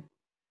 Thank you.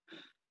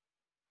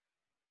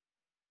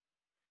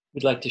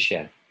 Would like to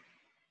share?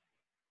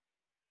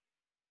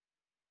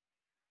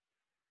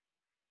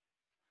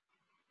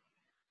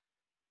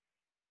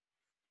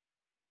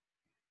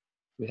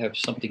 We have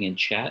something in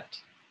chat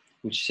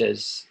which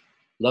says,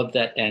 love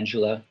that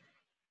Angela,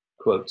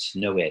 quotes,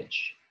 no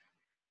edge.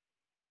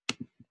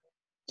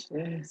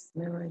 Yes,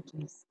 no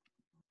edges.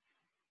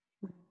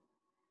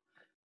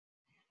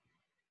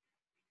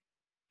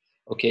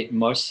 Okay,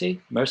 Mercy,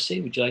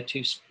 would you like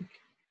to speak?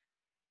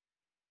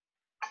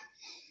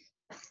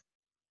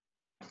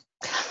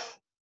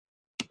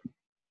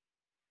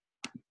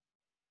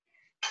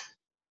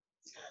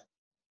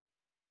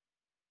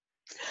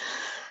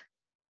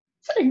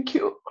 Thank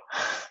you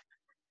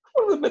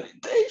for the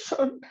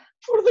meditation,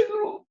 for the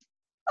group.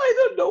 I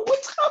don't know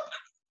what's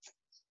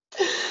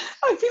happened.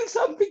 I feel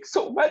something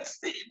so much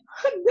deep.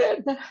 And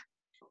then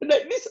when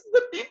I listen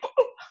to people,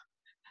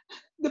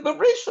 the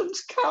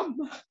vibrations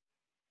come.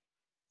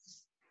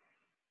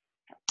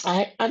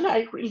 I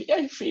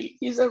feel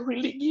it's a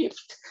really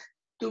gift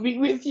to be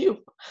with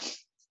you.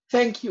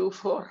 Thank you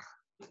for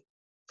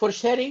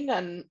sharing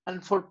and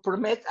for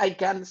permit I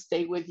can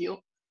stay with you.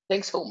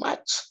 Thanks so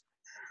much.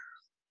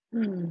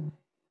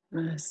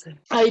 Mercy.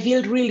 I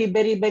feel really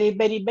very, very,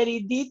 very, very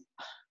deep.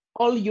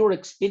 All your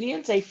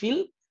experience, I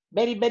feel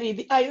very, very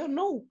deep. I don't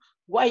know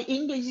why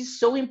English is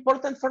so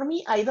important for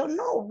me. I don't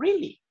know,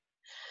 really.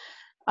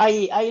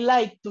 I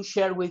like to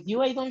share with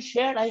you. I don't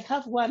share. I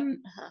have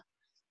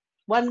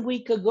one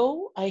week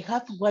ago, I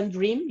had one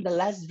dream, the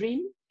last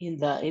dream in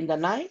the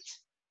night.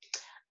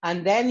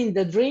 And then in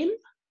the dream,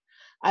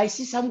 I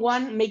see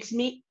someone makes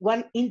me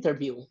one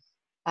interview.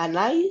 And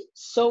I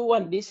saw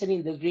and listen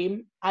in the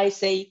dream, I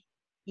say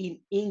in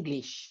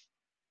English,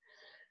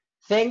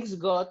 thanks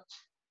God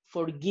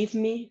for give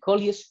me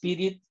Holy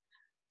Spirit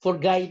for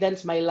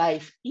guidance my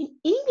life in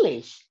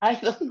English. I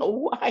don't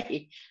know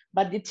why,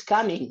 but it's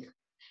coming.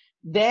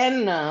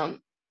 Then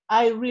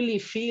I really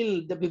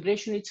feel the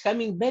vibration. It's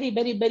coming very,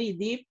 very, very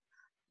deep.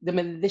 The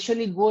meditation,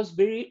 it was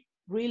very,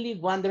 really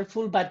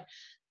wonderful, but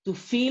to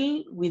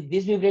feel with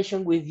this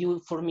vibration with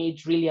you, for me,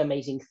 it's really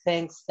amazing.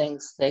 Thanks,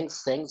 thanks,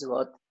 thanks, thanks,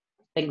 God.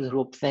 Thanks,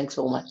 group. Thanks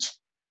so much.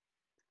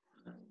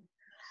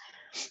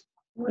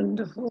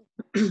 Wonderful.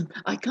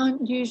 I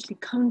can't usually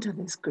come to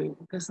this group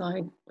because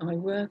I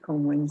work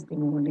on Wednesday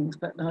mornings,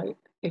 but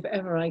if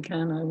ever I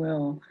can, I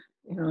will.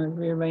 You know, I've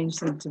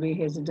rearranged it to be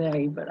here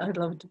today, but I'd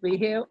love to be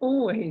here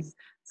always.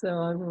 So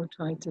I will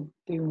try to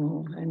do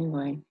more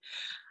anyway.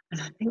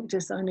 And I think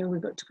I know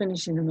we've got to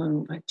finish in a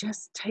moment, but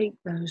just take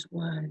those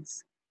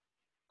words.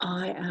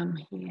 I am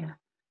here.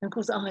 And of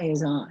course, I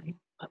is I,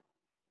 but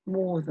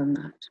more than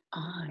that,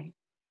 I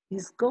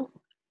is God.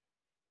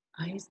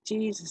 I is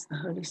Jesus, the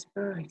Holy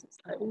Spirit. It's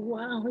like,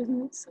 wow,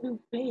 isn't it so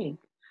big?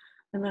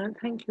 And I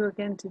thank you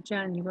again to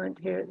Jan. You weren't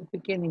here at the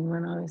beginning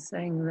when I was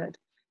saying that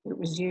it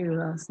was you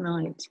last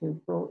night who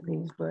brought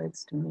these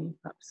words to me,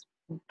 perhaps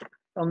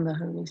from the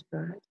Holy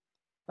Spirit,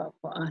 but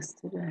for us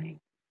today.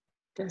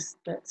 Just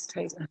let's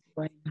take that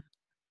away now.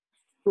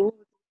 God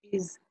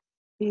is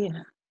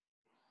here.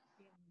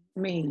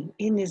 Me.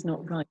 In is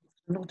not right.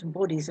 It's not a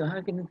body, so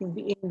how can anything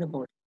be in the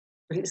body?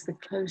 But it's the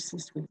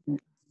closest we can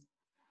get.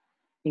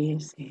 He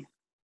is here.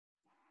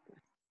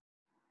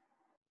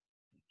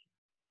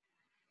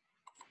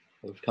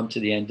 We've come to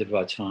the end of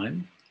our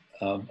time.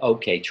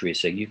 Okay,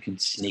 Teresa, you can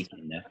sneak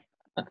in now.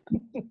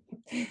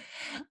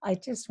 I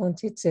just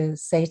wanted to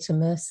say to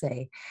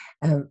Mercy,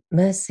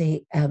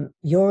 Mercy,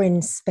 you're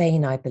in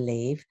Spain, I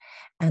believe,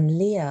 and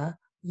Lia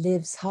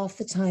lives half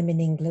the time in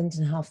England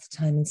and half the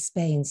time in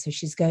Spain. So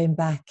she's going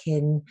back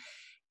in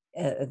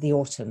the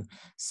autumn.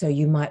 So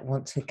you might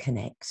want to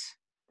connect.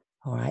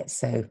 All right.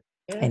 So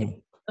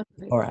anyway,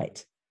 all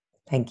right.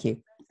 Thank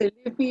you. So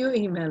leave me your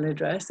email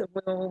address and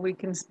we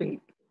can speak.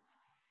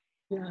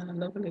 Yeah,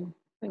 lovely.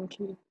 Thank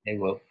you. Okay,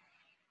 well,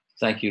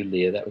 thank you,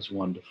 Lia. That was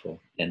wonderful.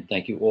 And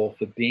thank you all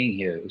for being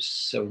here. It was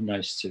so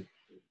nice to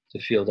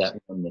feel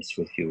that oneness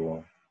with you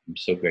all. I'm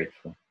so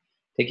grateful.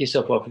 Take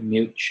yourself off of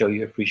mute. Show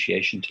your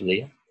appreciation to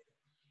Lia.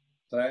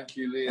 Thank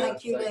you, Lia.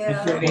 Thank you,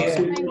 Lia.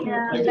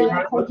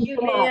 Thank you,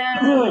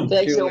 Lia.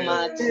 Thanks so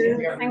much.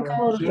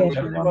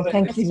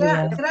 Thank you,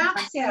 Lia.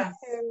 Gracias.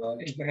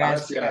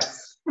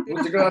 Gracias.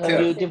 Muchas gracias.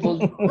 Beautiful.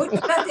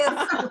 Muchas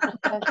gracias.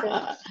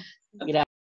 Gracias.